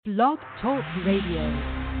Blog Talk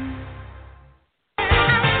Radio.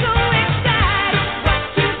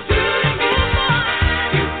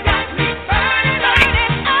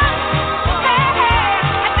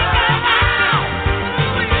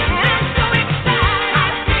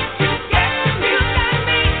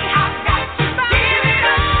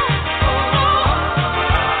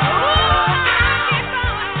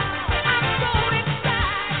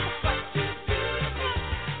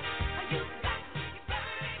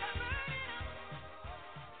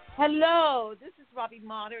 Hello, this is Robbie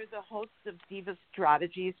Motter, the host of Divas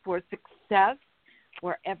Strategies for Success,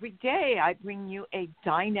 where every day I bring you a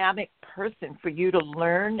dynamic person for you to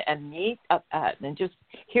learn and meet and just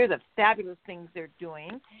hear the fabulous things they're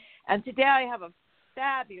doing. And today I have a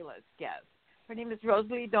fabulous guest. Her name is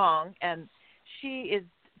Rosalie Duong, and she is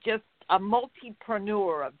just a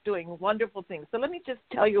multipreneur of doing wonderful things. So let me just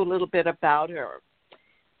tell you a little bit about her.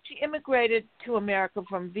 She immigrated to America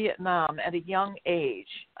from Vietnam at a young age,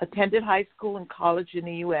 attended high school and college in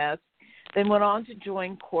the U.S., then went on to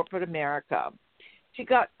join corporate America. She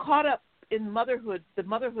got caught up in motherhood, the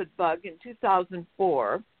motherhood bug in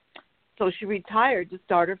 2004, so she retired to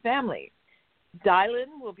start her family.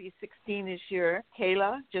 Dylan will be 16 this year.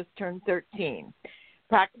 Kayla just turned 13.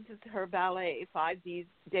 Practices her ballet 5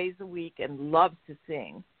 days a week and loves to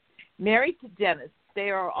sing. Married to Dennis, they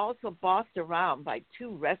are also bossed around by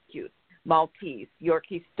 2 rescued Maltese,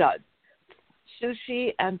 Yorkie studs,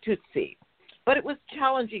 Sushi and Tootsie. But it was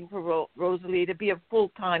challenging for Rosalie to be a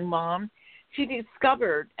full-time mom. She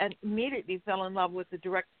discovered and immediately fell in love with the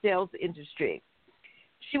direct sales industry.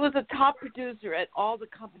 She was a top producer at all the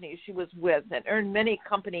companies she was with and earned many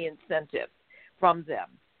company incentives from them.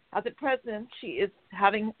 At the present, she is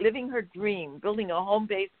living her dream, building a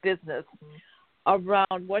home-based business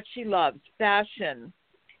around what she loves, fashion.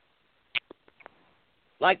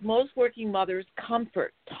 Like most working mothers,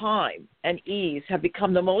 comfort, time, and ease have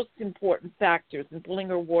become the most important factors in pulling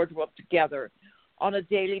her wardrobe together on a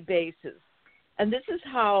daily basis. And this is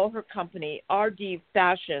how her company, RD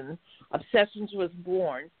Fashion Obsessions, was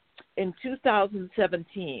born in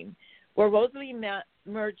 2017, where Rosalie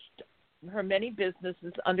merged her many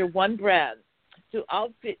businesses under one brand to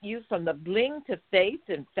outfit you from the bling to face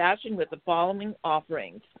and fashion with the following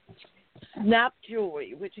offerings. Snap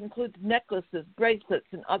jewelry, which includes necklaces, bracelets,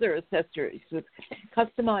 and other accessories with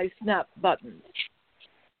customized snap buttons.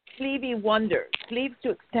 Sleevey Wonders, sleeves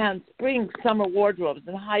to expand spring, summer wardrobes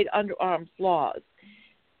and hide underarm flaws.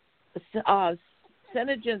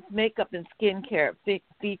 Senegence Makeup and Skincare,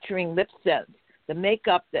 featuring LipSense, the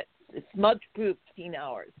makeup that is smudge-proof 15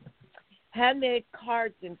 hours. Handmade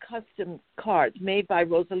cards and custom cards made by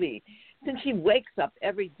Rosalie since she wakes up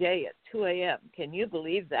every day at 2 a.m. Can you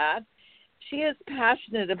believe that? She is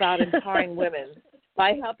passionate about empowering women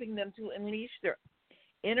by helping them to unleash their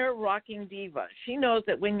inner rocking diva. She knows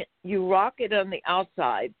that when you rock it on the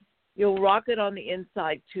outside, you'll rock it on the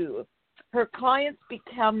inside too. Her clients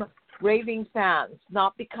become raving fans,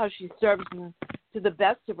 not because she serves them to the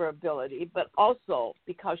best of her ability, but also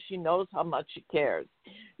because she knows how much she cares.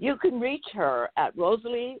 You can reach her at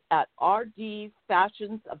Rosalie at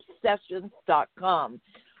rdfashionsobsessions.com.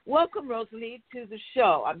 Welcome, Rosalie, to the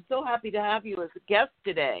show. I'm so happy to have you as a guest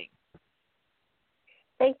today.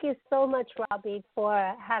 Thank you so much, Robbie,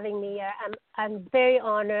 for having me here. I'm very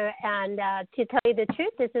honored, and to tell you the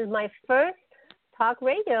truth, this is my first talk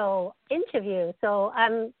radio interview, so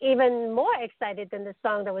I'm even more excited than the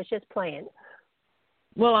song that was just playing.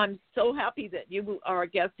 Well, I'm so happy that you are our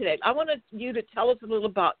guest today. I wanted you to tell us a little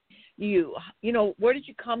about you. You know, where did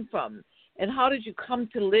you come from, and how did you come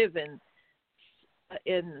to live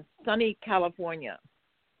in sunny California?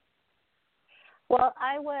 Well,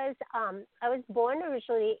 I was born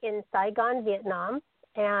originally in Saigon, Vietnam,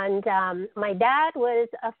 and my dad was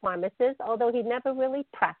a pharmacist, although he never really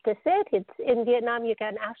practiced it. In Vietnam, you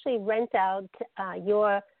can actually rent out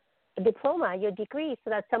your diploma, your degree, so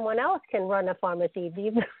that someone else can run a pharmacy.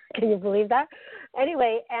 Can you believe that?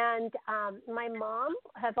 Anyway, and my mom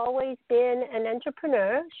have always been an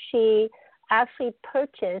entrepreneur. She actually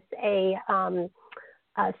purchased a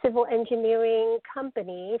civil engineering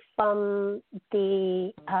company from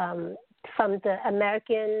the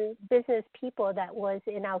American business people that was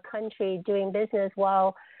in our country doing business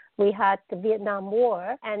while we had the Vietnam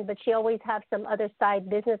War. But she always had some other side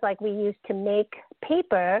business, like we used to make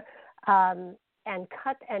paper and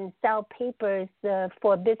cut and sell papers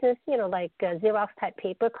for business, like Xerox type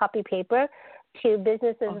paper, copy paper, to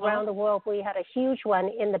businesses around the world. We had a huge one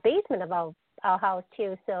in the basement of our house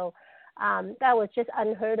too. So that was just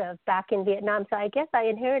unheard of back in Vietnam. So I guess I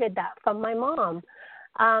inherited that from my mom.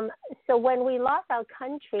 So when we lost our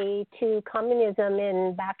country to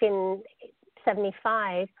communism back in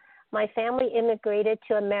 75, my family immigrated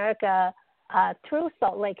to America through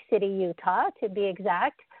Salt Lake City, Utah, to be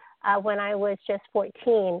exact, when I was just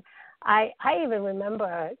 14. I even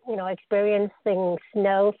remember, experiencing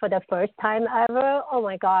snow for the first time ever. Oh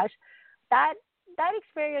my gosh, that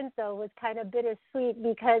experience though was kind of bittersweet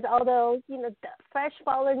because although the fresh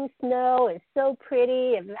fallen snow is so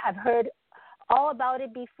pretty, and I've heard all about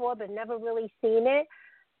it before, but never really seen it.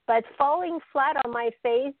 But falling flat on my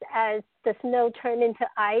face as the snow turned into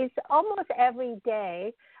ice almost every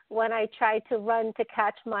day when I tried to run to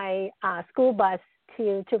catch my school bus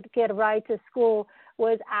to get a ride to school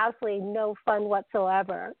was absolutely no fun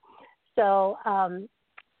whatsoever. So I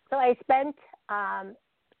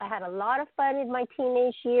had a lot of fun in my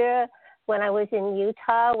teenage year when I was in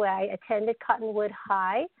Utah, where I attended Cottonwood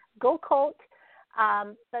High. Go Colt.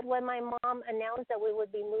 But when my mom announced that we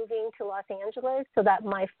would be moving to Los Angeles so that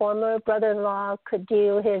my former brother-in-law could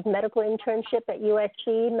do his medical internship at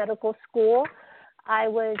USC Medical School, I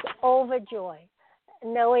was overjoyed,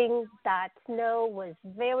 knowing that snow was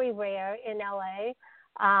very rare in LA,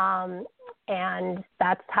 and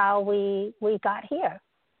that's how we got here.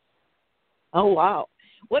 Oh, wow.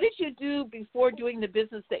 What did you do before doing the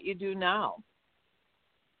business that you do now?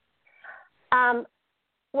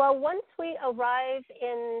 Well, once we arrived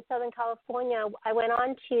in Southern California, I went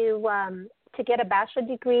on to get a bachelor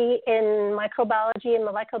degree in microbiology and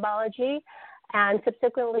molecular biology, and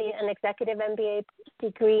subsequently an executive MBA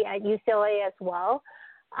degree at UCLA as well.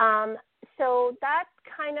 So that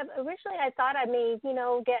kind of, originally I thought I may,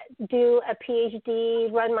 do a PhD,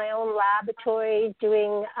 run my own laboratory,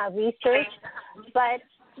 doing research. But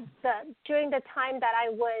during the time that I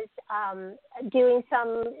was doing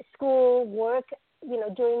some school work,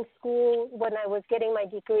 during school when I was getting my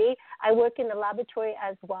degree, I worked in the laboratory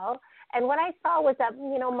as well. And what I saw was that,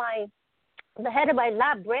 the head of my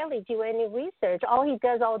lab rarely do any research. All he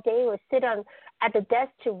does all day was sit at the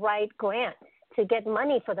desk to write grants to get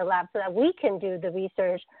money for the lab so that we can do the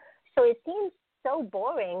research. So it seems so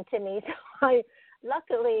boring to me. So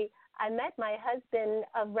luckily, I met my husband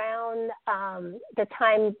around the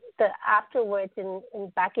time afterwards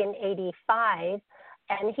back in 85,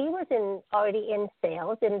 and he was already in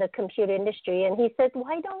sales in the computer industry. And he said,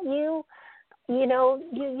 why don't you,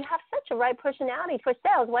 you have such a right personality for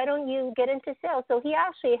sales. Why don't you get into sales? So he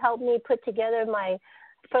actually helped me put together my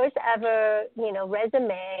first ever,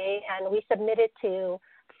 resume, and we submitted to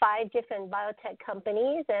 5 different biotech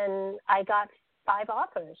companies, and I got 5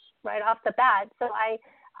 offers right off the bat. So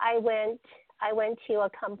I went to a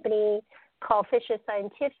company called Fisher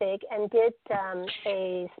Scientific and did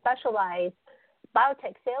a specialized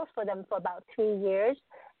biotech sales for them for about 3 years,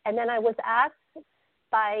 and then I was asked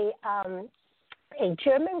by a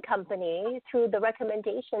German company through the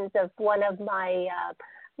recommendations of one of my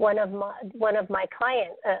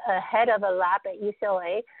clients, a head of a lab at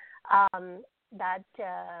UCLA,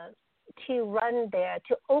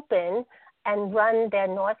 to open and run their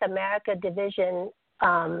North America division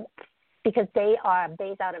because they are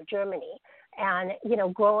based out of Germany. And,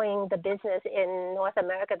 growing the business in North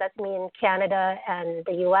America, that's mean Canada and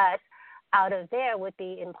the U.S., out of there would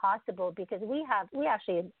be impossible because we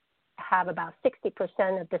actually have about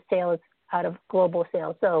 60% of the sales out of global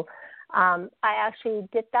sales. So I actually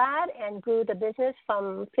did that and grew the business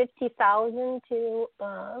from 50,000 to,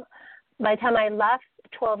 by the time I left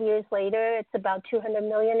 12 years later, it's about 200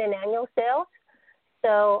 million in annual sales.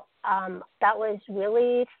 So that was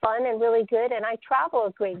really fun and really good. And I travel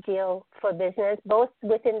a great deal for business, both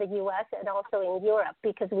within the U.S. and also in Europe,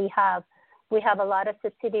 because we have a lot of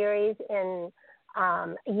subsidiaries in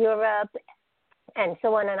Europe and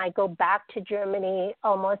so on. And I go back to Germany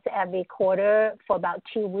almost every quarter for about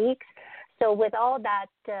 2 weeks. So with all that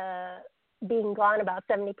being gone about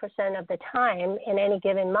 70% of the time in any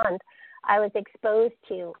given month, I was exposed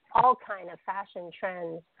to all kind of fashion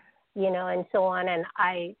trends, and so on. And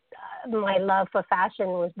my love for fashion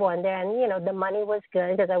was born there. And, the money was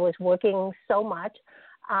good because I was working so much.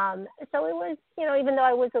 So it was, even though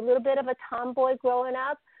I was a little bit of a tomboy growing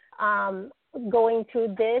up, going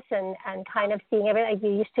through this and kind of seeing everything. I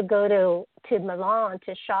used to go to Milan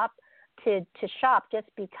to shop just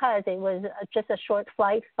because it was just a short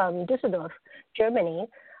flight from Düsseldorf, Germany.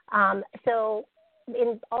 So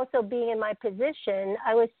also being in my position,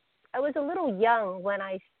 I was a little young when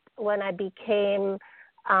I became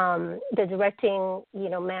the directing,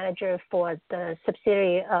 manager for the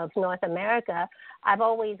subsidiary of North America. I've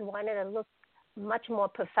always wanted to look much more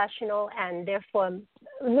professional and therefore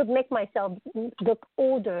make myself look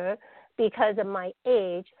older because of my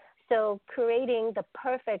age. so creating the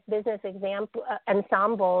perfect business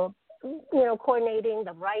ensemble, coordinating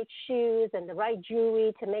the right shoes and the right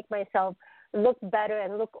jewelry to make myself look better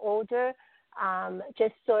and look older,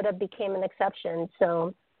 just sort of became an exception.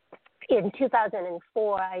 So in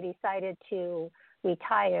 2004, I decided to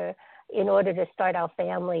retire in order to start our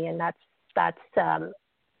family, and that's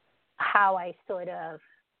how I sort of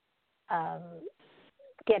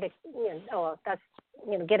get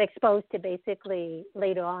exposed to basically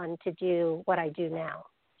later on to do what I do now.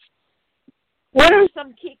 What are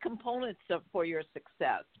some key components for your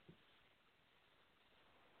success?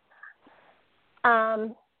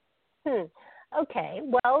 Okay.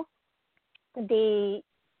 Well,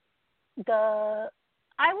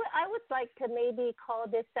 I would like to maybe call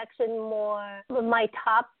this section more my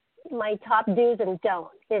top do's and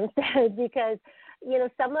don'ts instead, because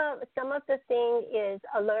some of the thing is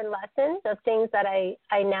a learned lesson of things that I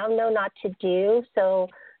now know not to do. So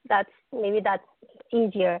that's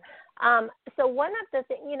easier. So one of the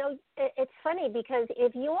things, it's funny because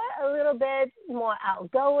if you are a little bit more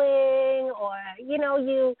outgoing, or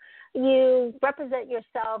you represent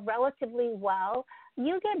yourself relatively well,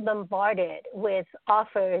 you get bombarded with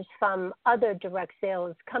offers from other direct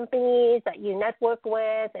sales companies that you network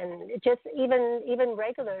with, and just even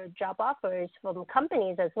regular job offers from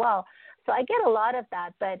companies as well. So I get a lot of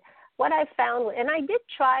that. But what I found, and I did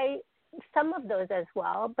try some of those as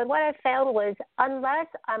well, but what I found was, unless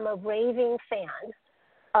I'm a raving fan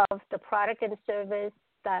of the product and service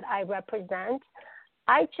that I represent,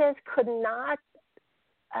 I just could not,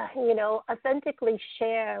 authentically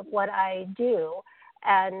share what I do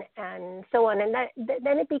and so on. And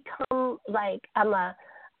then it becomes like I'm a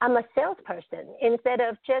salesperson instead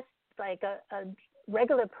of just like a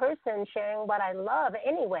regular person sharing what I love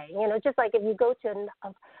anyway. Just like if you go to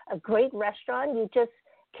a great restaurant, you just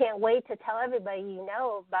can't wait to tell everybody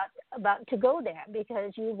about to go there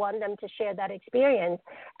because you want them to share that experience.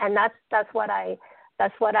 And that's what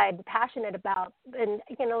I'm passionate about. And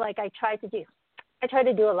like I try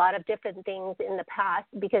to do a lot of different things in the past,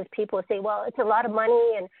 because people say, well, it's a lot of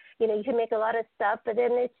money and you can make a lot of stuff, but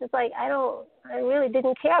then it's just like I really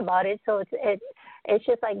didn't care about it. So it's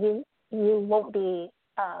just like you won't be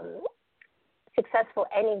successful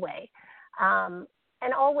anyway.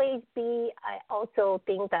 And always I also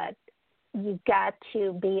think that you got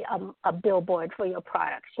to be a billboard for your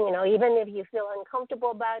products. Even if you feel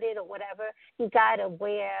uncomfortable about it or whatever, you got to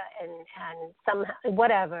wear and somehow,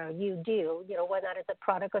 whatever you do, whether it's a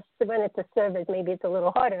product or when it's a service, maybe it's a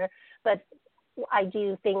little harder, but I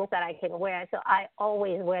do things that I can wear. So I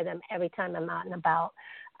always wear them every time I'm out and about.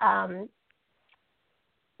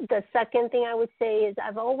 The second thing I would say is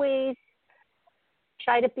I've always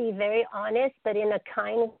try to be very honest, but in a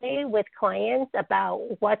kind way with clients about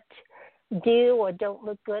what do or don't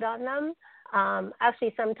look good on them.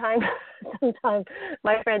 Actually, sometimes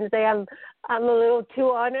my friends say I'm a little too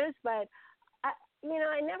honest, but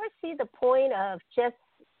I never see the point of just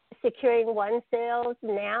securing one sales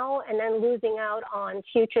now and then losing out on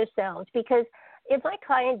future sales, because if my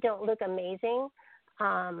client don't look amazing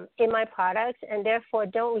in my products and therefore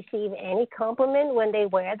don't receive any compliment when they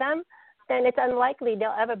wear them, then it's unlikely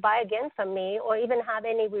they'll ever buy again from me or even have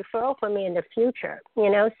any referral from me in the future.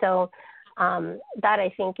 So that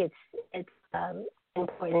I think it's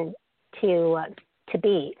important to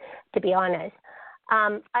be honest.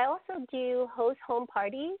 I also do host home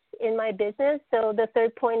parties in my business. So the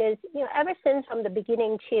third point is, ever since from the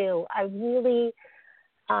beginning too, I really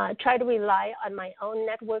try to rely on my own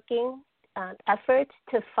networking efforts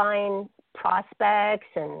to find prospects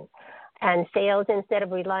and sales instead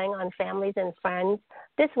of relying on families and friends.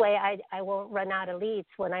 This way I won't run out of leads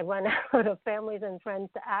when I run out of families and friends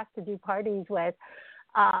to ask to do parties with.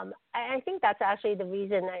 I think that's actually the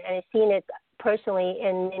reason I've seen it personally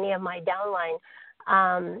in many of my downline.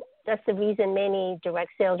 That's the reason many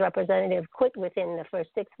direct sales representatives quit within the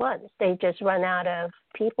first 6 months. They just run out of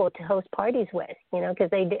people to host parties with,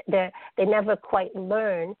 because they never quite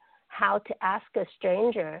learn how to ask a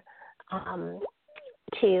stranger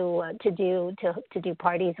to do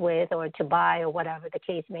parties with or to buy or whatever the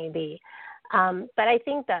case may be. But I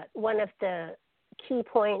think that one of the key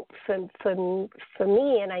points for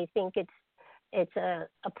me, and I think it's a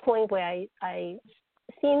point where I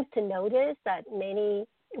seems to notice that many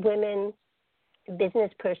women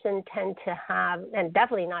business person tend to have, and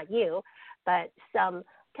definitely not you, but some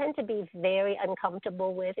tend to be very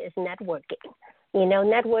uncomfortable with, is networking.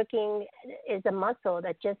 Networking is a muscle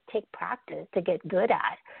that just takes practice to get good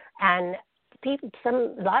at. And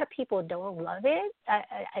a lot of people don't love it.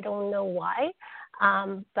 I don't know why.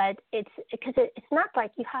 But it's because it's not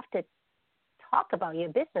like you have to talk about your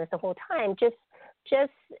business the whole time. Just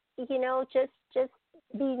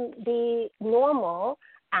be normal,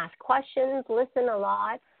 ask questions, listen a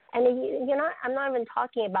lot. And I'm not even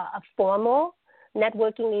talking about a formal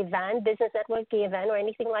networking event, business networking event or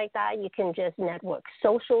anything like that. You can just network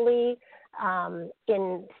socially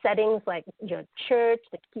in settings like your church,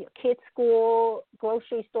 your kids' school,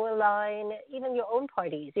 grocery store line, even your own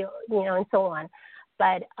parties, and so on.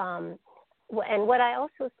 But and what I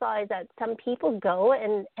also saw is that some people go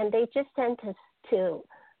and they just tend to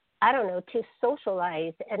I don't know, to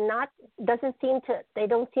socialize and they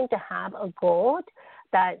don't seem to have a goal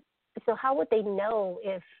so how would they know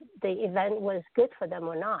if the event was good for them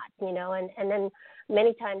or not, and then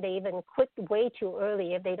many times they even quit way too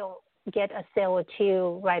early if they don't get a sale or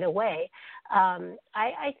two right away.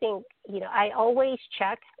 I think, I always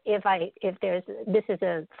check if this is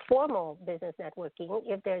a formal business networking,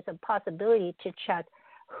 if there's a possibility to check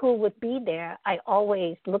who would be there. I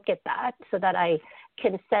always look at that so that I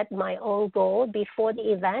can set my own goal before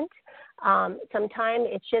the event. Sometimes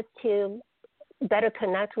it's just to better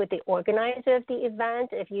connect with the organizer of the event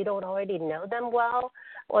if you don't already know them well,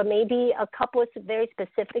 or maybe a couple of very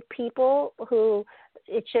specific people who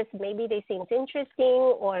it's just maybe they seem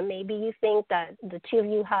interesting, or maybe you think that the two of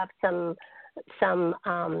you have some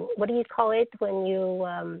what do you call it when you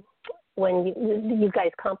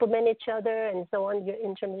guys complement each other and so on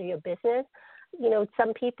in terms of your business.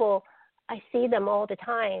 Some people, I see them all the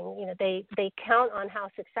time. They count on how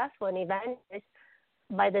successful an event is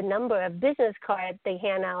by the number of business cards they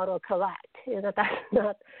hand out or collect.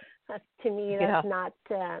 To me, that's not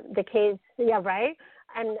the case. Yeah, right?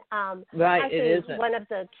 And right, actually, it isn't. One of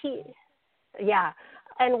the key,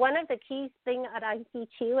 and one of the key things that I see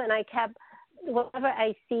too, and whenever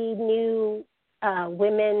I see new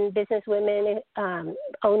business women,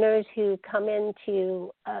 owners who come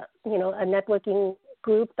into, a networking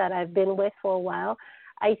group that I've been with for a while,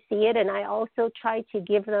 I see it, and I also try to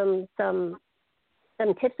give them some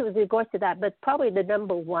tips with regards to that. But probably the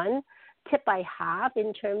number one tip I have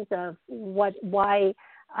in terms of why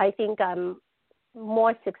I think I'm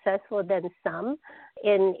more successful than some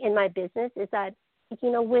in my business is that,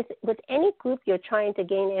 with any group you're trying to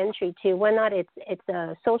gain entry to, whether or not it's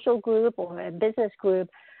a social group or a business group,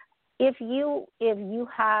 if you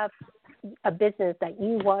have a business that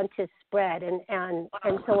you want to spread and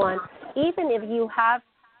so on, even if you have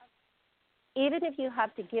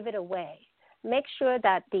to give it away, make sure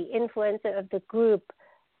that the influencer of the group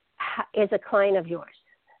is a client of yours.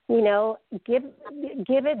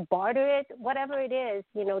 Give it, barter it, whatever it is,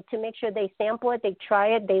 to make sure they sample it, they try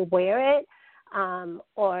it, they wear it,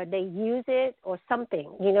 or they use it or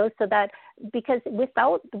something, so that, because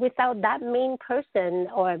without that main person,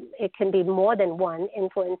 or it can be more than one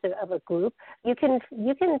influencer of a group, you can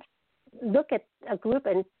look at a group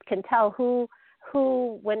and can tell who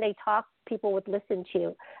when they talk, people would listen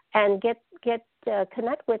to, and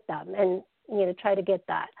connect with them, and try to get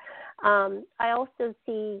that. I also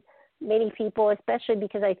see many people, especially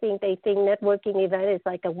because I think they think networking event is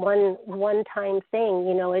like a one-time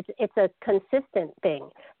thing. It's a consistent thing.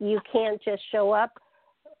 You can't just show up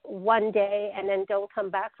one day and then don't come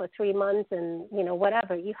back for 3 months and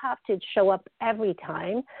whatever. You have to show up every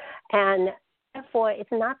time, and therefore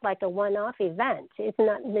it's not like a one-off event.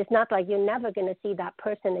 It's not like you're never going to see that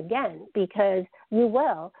person again, because you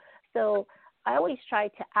will. So I always try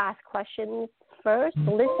to ask questions first,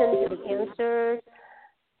 listen to the answers,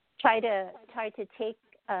 try to take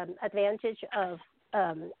advantage of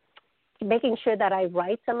making sure that I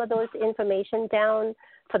write some of those information down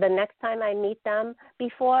for the next time I meet them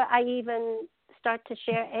before I even start to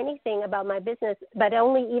share anything about my business, but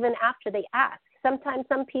only even after they ask. Sometimes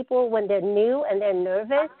some people, when they're new and they're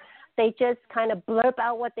nervous, they just kind of blurb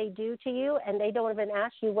out what they do to you, and they don't even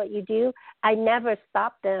ask you what you do. I never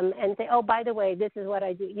stop them and say, oh, by the way, this is what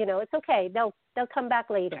I do. It's okay. They'll come back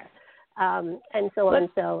later. And so on.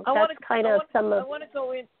 So that's kind of some of. I want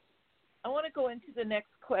to go into the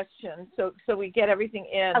next question, so we get everything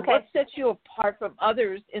in. Okay. What sets you apart from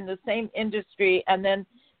others in the same industry, and then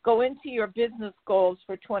go into your business goals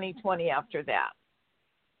for 2020 after that?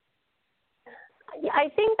 I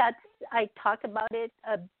think I talked about it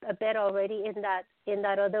a bit already in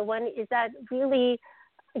that other one. Is that really,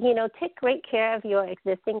 take great care of your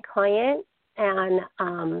existing client, and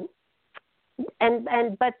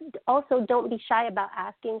but also don't be shy about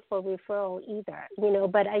asking for referral either,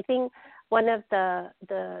 but I think one of the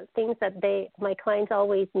things that my clients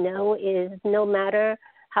always know is, no matter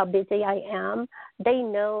how busy I am, they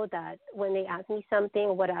know that when they ask me something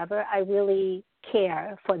or whatever, I really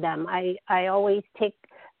care for them. I always take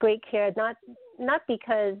great care, not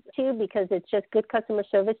because it's just good customer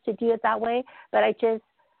service to do it that way, but I just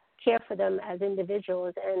care for them as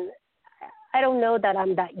individuals. And I don't know that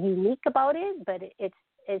I'm that unique about it, but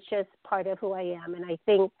it's just part of who I am. And I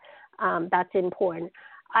think that's important.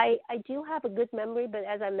 I do have a good memory, but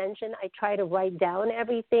as I mentioned, I try to write down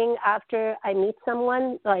everything after I meet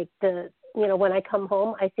someone. Like when I come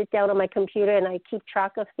home, I sit down on my computer and I keep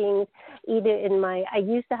track of things either I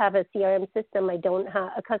used to have a CRM system. I don't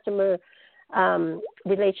have a customer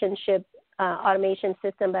relationship automation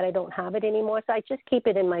system, but I don't have it anymore. So I just keep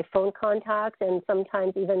it in my phone contacts and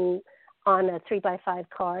sometimes even on a 3x5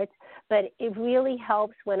 card. But it really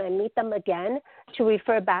helps when I meet them again to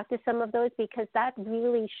refer back to some of those, because that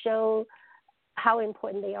really shows how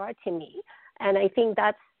important they are to me. And I think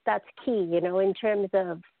that's key, in terms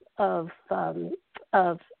of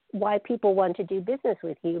why people want to do business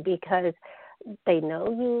with you, because they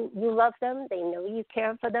know you love them, they know you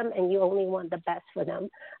care for them, and you only want the best for them.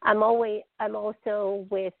 I'm also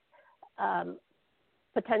with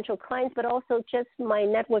potential clients, but also just my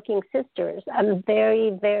networking sisters. I'm very,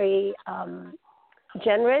 very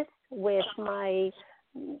generous with my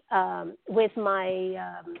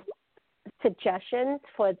suggestions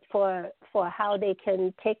for how they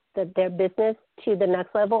can take their business to the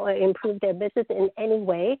next level or improve their business in any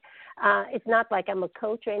way. It's not like I'm a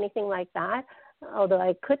coach or anything like that, although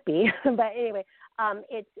I could be. But anyway,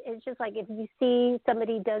 it's just like if you see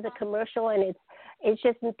somebody does a commercial and it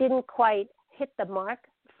just didn't quite hit the mark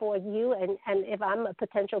for you, and if I'm a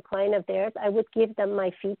potential client of theirs, I would give them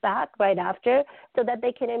my feedback right after so that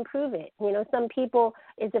they can improve it. Some people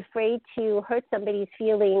is afraid to hurt somebody's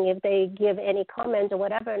feeling if they give any comment or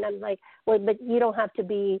whatever, and I'm like, well, but you don't have to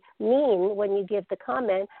be mean when you give the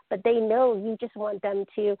comment, but they know you just want them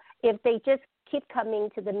to, if they just keep coming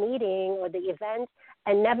to the meeting or the event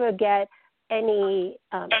and never get any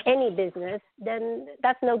business, then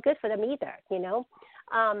that's no good for them either,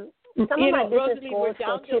 Some of my business Rosalie, goals we're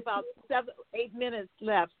down to about 7-8 minutes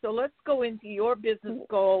left. So let's go into your business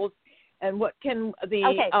goals and what can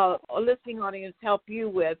the listening audience help you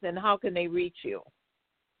with, and how can they reach you?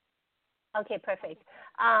 Okay, perfect.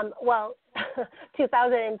 Well,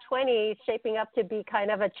 2020 is shaping up to be kind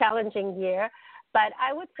of a challenging year, but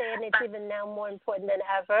I would say, and it's even now more important than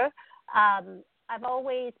ever, I've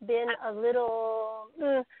always been a little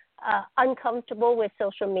uncomfortable with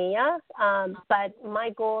social media, but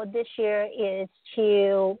my goal this year is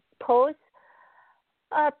to post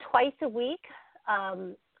twice a week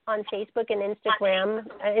on Facebook and Instagram.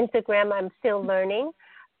 Instagram, I'm still learning,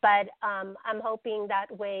 but I'm hoping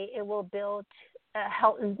that way it will build,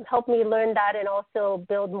 help me learn that, and also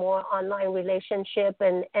build more online relationship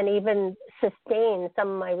and even sustain some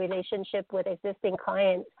of my relationship with existing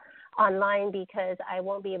clients online, because I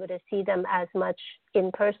won't be able to see them as much in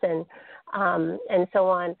person, and so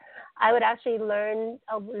on. I would actually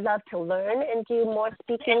love to learn and do more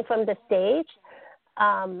speaking from the stage.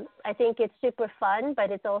 I think it's super fun,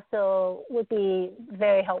 but it's also would be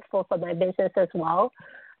very helpful for my business as well.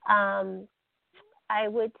 I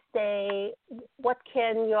would say, what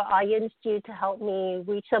can your audience do to help me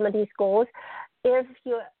reach some of these goals? If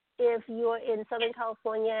you're in Southern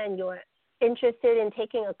California and you're interested in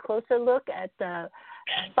taking a closer look at the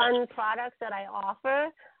fun products that I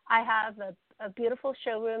offer, I have a beautiful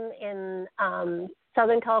showroom in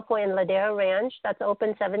Southern California in Ladera Ranch that's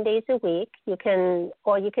open 7 days a week. You can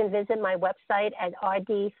visit my website at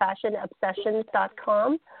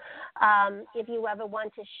rdfashionobsessions.com. If you ever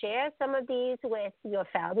want to share some of these with your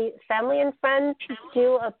family and friends,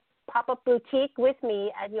 do a pop-up boutique with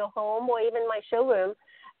me at your home or even my showroom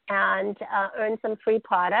and earn some free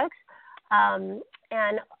products. And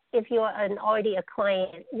if you're already a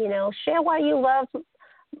client, share why you love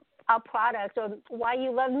our products or why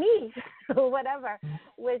you love me or whatever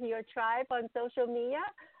with your tribe on social media,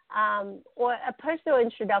 or a personal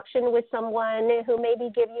introduction with someone who maybe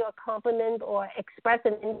give you a compliment or express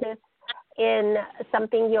an interest in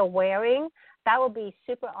something you're wearing. That would be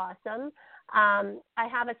super awesome. I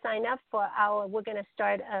have a sign up for we're going to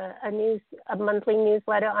start a monthly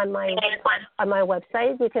newsletter on my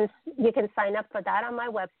website. You can sign up for that on my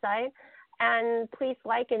website, and please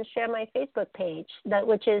like and share my Facebook page,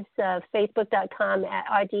 which is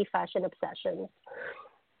facebook.com/rdfashionobsessions.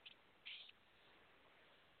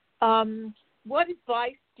 What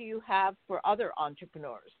advice do you have for other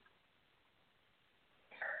entrepreneurs?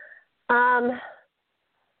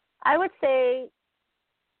 I would say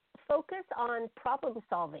focus on problem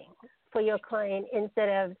solving for your client instead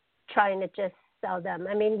of trying to just sell them.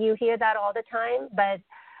 I mean, you hear that all the time, but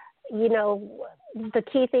the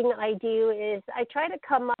key thing I do is I try to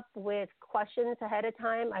come up with questions ahead of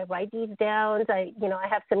time. I write these down. I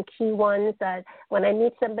have some key ones that when I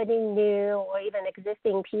meet somebody new or even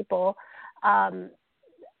existing people, I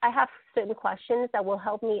have certain questions that will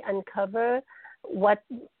help me uncover what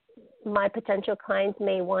my potential clients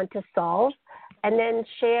may want to solve, and then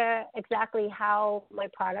share exactly how my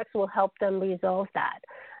products will help them resolve that.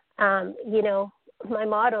 My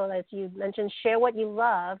motto, as you mentioned, share what you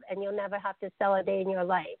love, and you'll never have to sell a day in your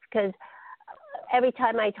life. Because every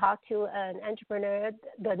time I talk to an entrepreneur,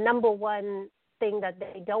 the number one thing that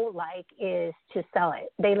they don't like is to sell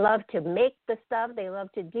it. They love to make the stuff, they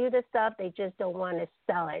love to do the stuff, they just don't want to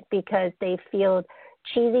sell it because they feel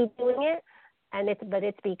cheesy doing it, but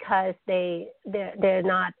it's because they're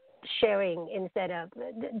not sharing instead of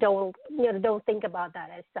don't think about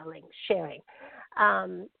that as selling, sharing.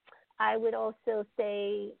 I would also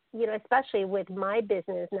say, especially with my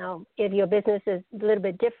business now, if your business is a little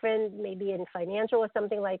bit different, maybe in financial or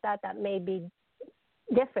something like that, that may be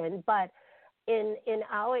different. But in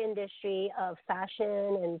our industry of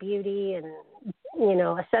fashion and beauty and,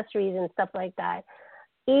 accessories and stuff like that,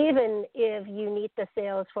 even if you need the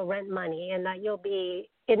sales for rent money and that you'll be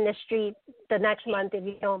in the street the next month if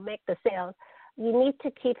you don't make the sales, you need to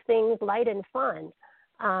keep things light and fun.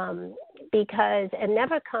 Because and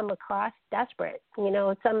never come across desperate.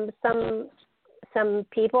 Some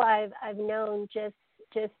people I've known just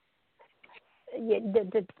you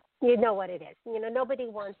know what it is. Nobody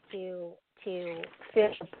wants to feel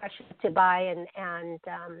pressure to buy, and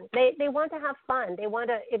they want to have fun. They want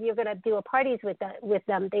to, if you're going to do a parties with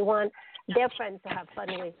them, they want their friends to have fun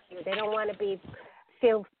with you. They don't want to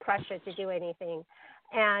feel pressure to do anything.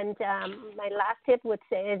 And my last tip would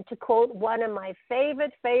say, and to quote one of my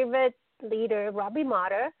favorite leader, Robbie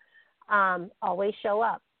Motter, always show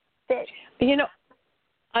up. I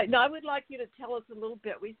would like you to tell us a little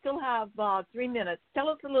bit. We still have 3 minutes. Tell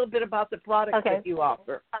us a little bit about the products that you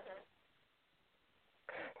offer.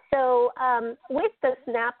 So with the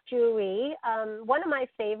Snap Jewelry, one of my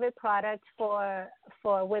favorite products for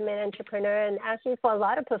women entrepreneurs and actually for a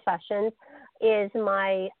lot of professions is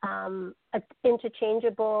my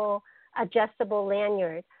interchangeable adjustable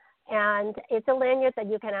lanyard. And it's a lanyard that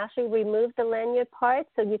you can actually remove the lanyard part,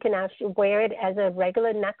 so you can actually wear it as a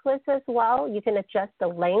regular necklace as well. You can adjust the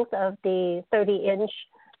length of the 30-inch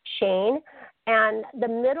chain. And the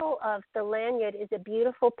middle of the lanyard is a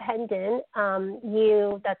beautiful pendant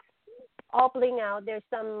that's all bling out. There's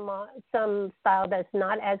some style that's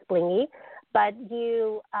not as blingy, but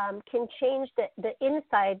you can change the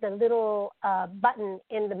inside, the little button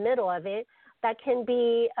in the middle of it. That can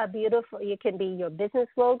be it can be your business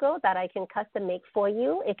logo that I can custom make for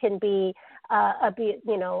you. It can be a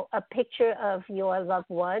picture of your loved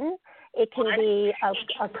one. It can be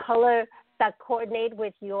a color that coordinate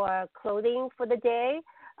with your clothing for the day.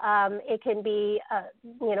 It can be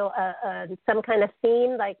some kind of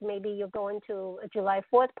theme, like maybe you're going to a July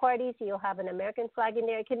 4th party, so you'll have an American flag in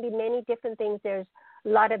there. It can be many different things. There's a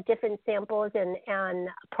lot of different samples and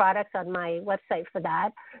products on my website for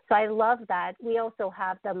that. So I love that. We also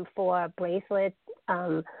have them for bracelets,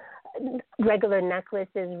 regular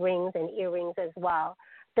necklaces, rings, and earrings as well.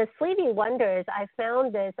 The Sleevey Wonders, I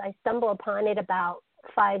stumbled upon it about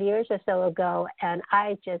 5 years or so ago, and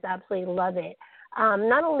I just absolutely love it.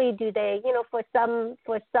 Not only do they, for some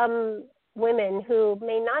women who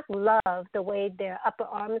may not love the way their upper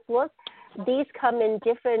arms look, these come in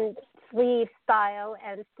different sleeve style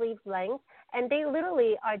and sleeve length, and they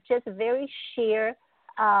literally are just very sheer,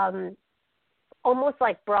 almost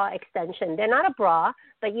like bra extension. They're not a bra,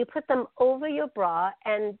 but you put them over your bra,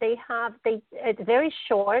 and it's very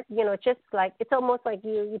short, just like, it's almost like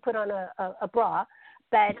you put on a bra,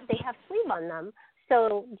 but they have sleeve on them.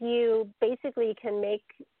 So you basically can make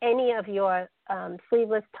any of your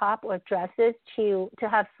sleeveless top or dresses to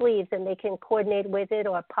have sleeves, and they can coordinate with it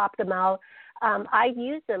or pop them out. I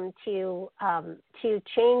use them to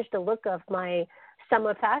change the look of my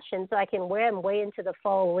summer fashion, so I can wear them way into the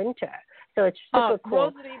fall and winter. So it's super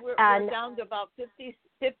cool. Rosalie, we're down to about 50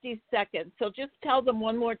 seconds. So just tell them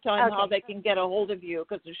one more time how they can get a hold of you,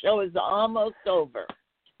 because the show is almost over.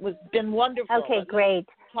 It's been wonderful. Okay, great.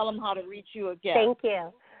 Tell them how to reach you again. Thank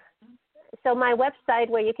you. So my website,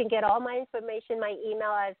 where you can get all my information, my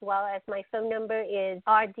email, as well as my phone number, is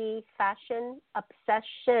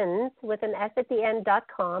rdfashionobsessions with an S at the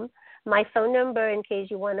end.com. My phone number, in case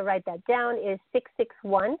you want to write that down, is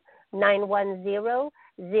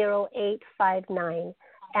 661-910-0859.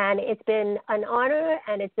 And it's been an honor,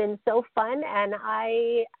 and it's been so fun, and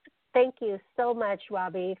I thank you so much,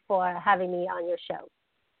 Robbie, for having me on your show.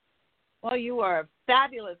 Well, you are a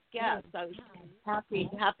fabulous guest. I was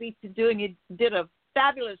happy to do, and you did a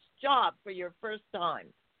fabulous job for your first time.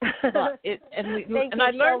 But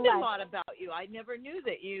I learned a lot about you. I never knew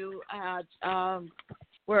that you had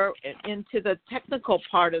were into the technical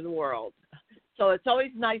part of the world. So it's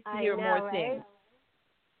always nice to hear more things.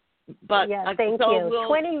 But thank you. We'll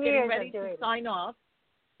 20 years get ready to sign off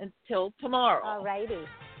until tomorrow. All righty.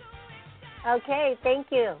 Okay, thank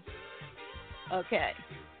you. Okay.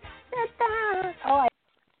 Ta-da. Oh,